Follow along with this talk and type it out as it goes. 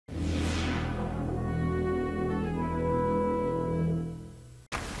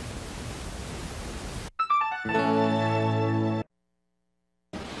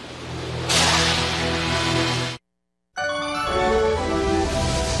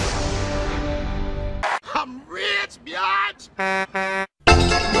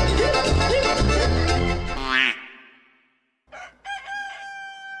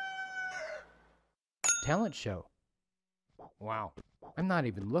Talent show. Wow, I'm not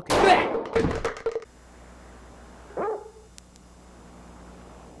even looking.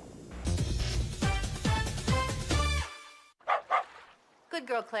 Good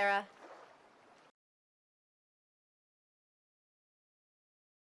girl, Clara.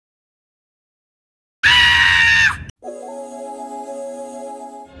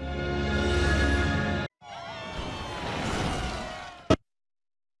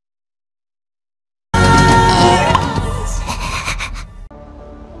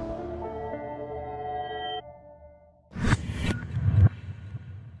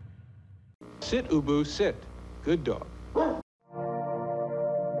 Sit, Ubu, sit. Good dog.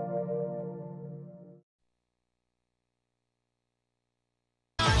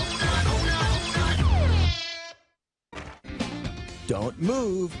 Don't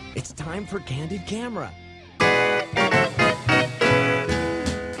move. It's time for Candid Camera.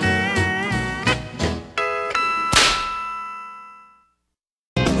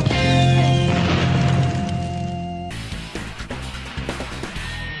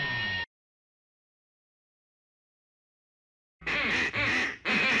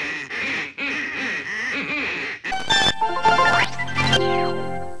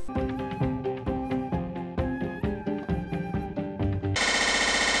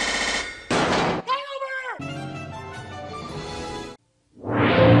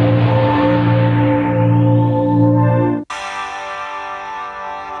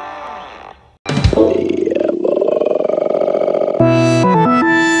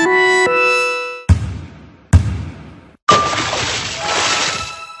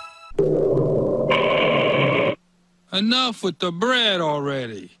 Enough with the bread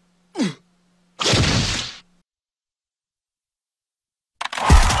already.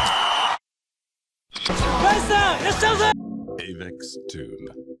 Avex Tune.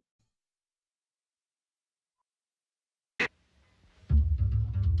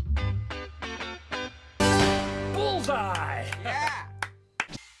 Bullseye! Yeah!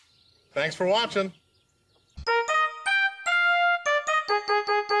 Thanks for watching.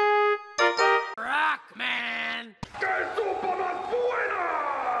 Rock, man!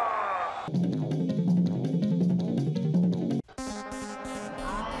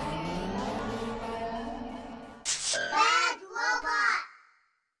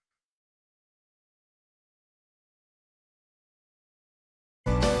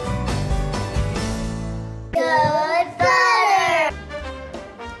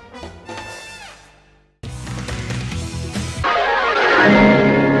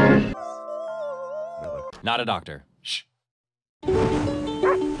 Not a doctor. Shh.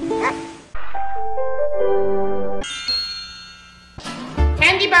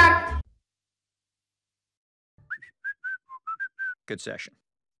 Candy bar. Good session.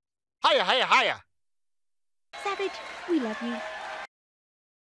 Hiya, hiya, hiya. Savage, we love you.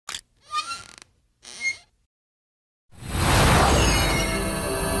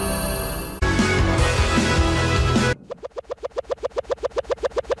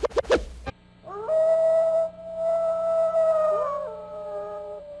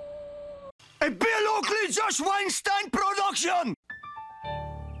 A Bill Oakley Josh Weinstein production!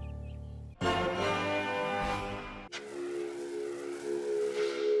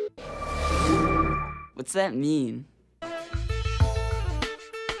 What's that mean?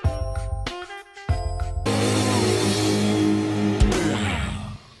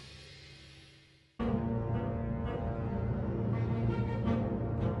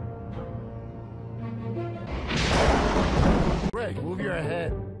 Greg, move your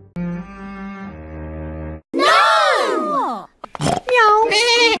head.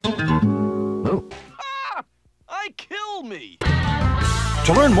 Kill me!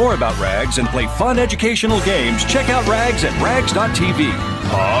 To learn more about Rags and play fun educational games, check out Rags at rags.tv.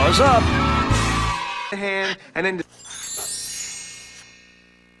 Pause up. Hand and then.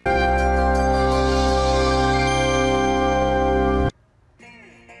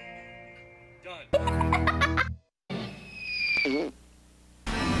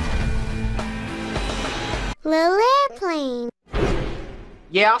 Little airplane.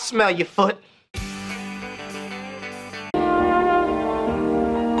 Yeah, I'll smell your foot.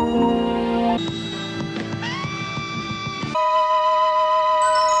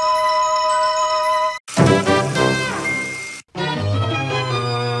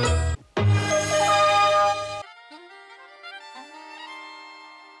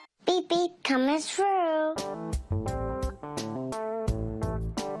 Beep beep coming through.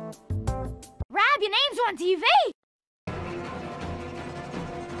 Rab, your name's on TV!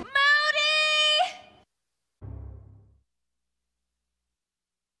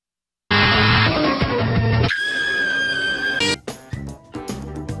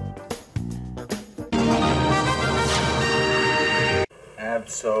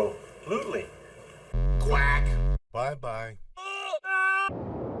 Absolutely. Quack. Bye-bye.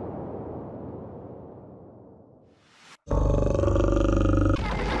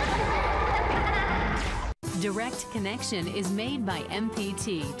 Direct Connection is made by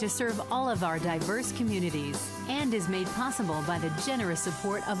MPT to serve all of our diverse communities and is made possible by the generous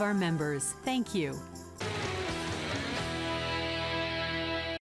support of our members. Thank you.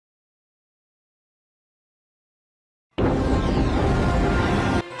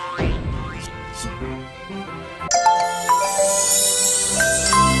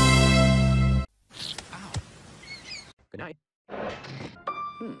 Good night.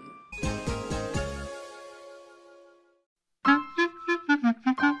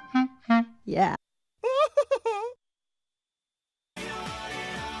 Yeah.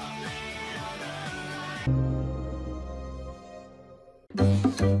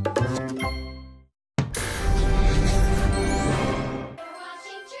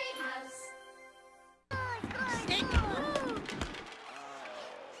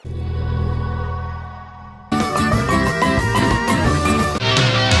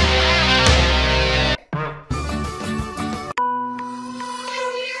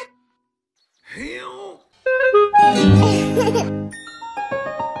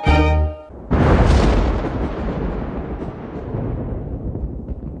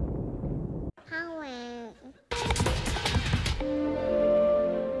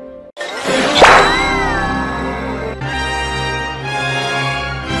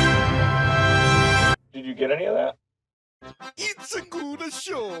 Did you get any of that? It's a good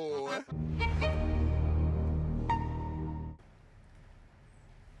show.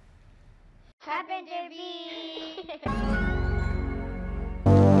 Happy Derby!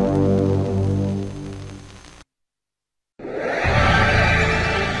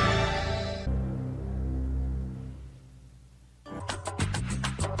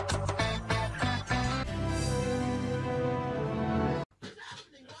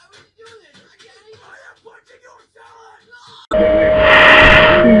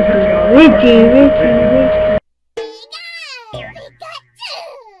 Richie.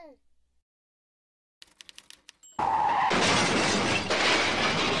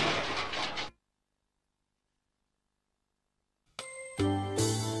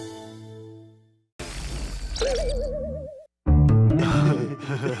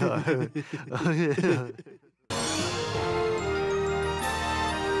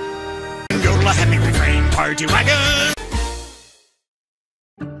 Happy train party wagon.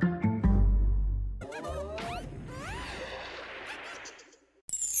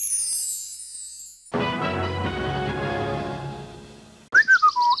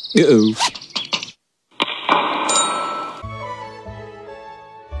 Uh-oh.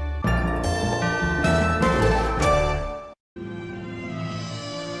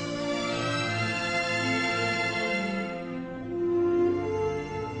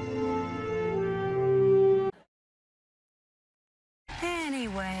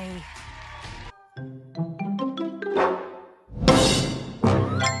 Anyway.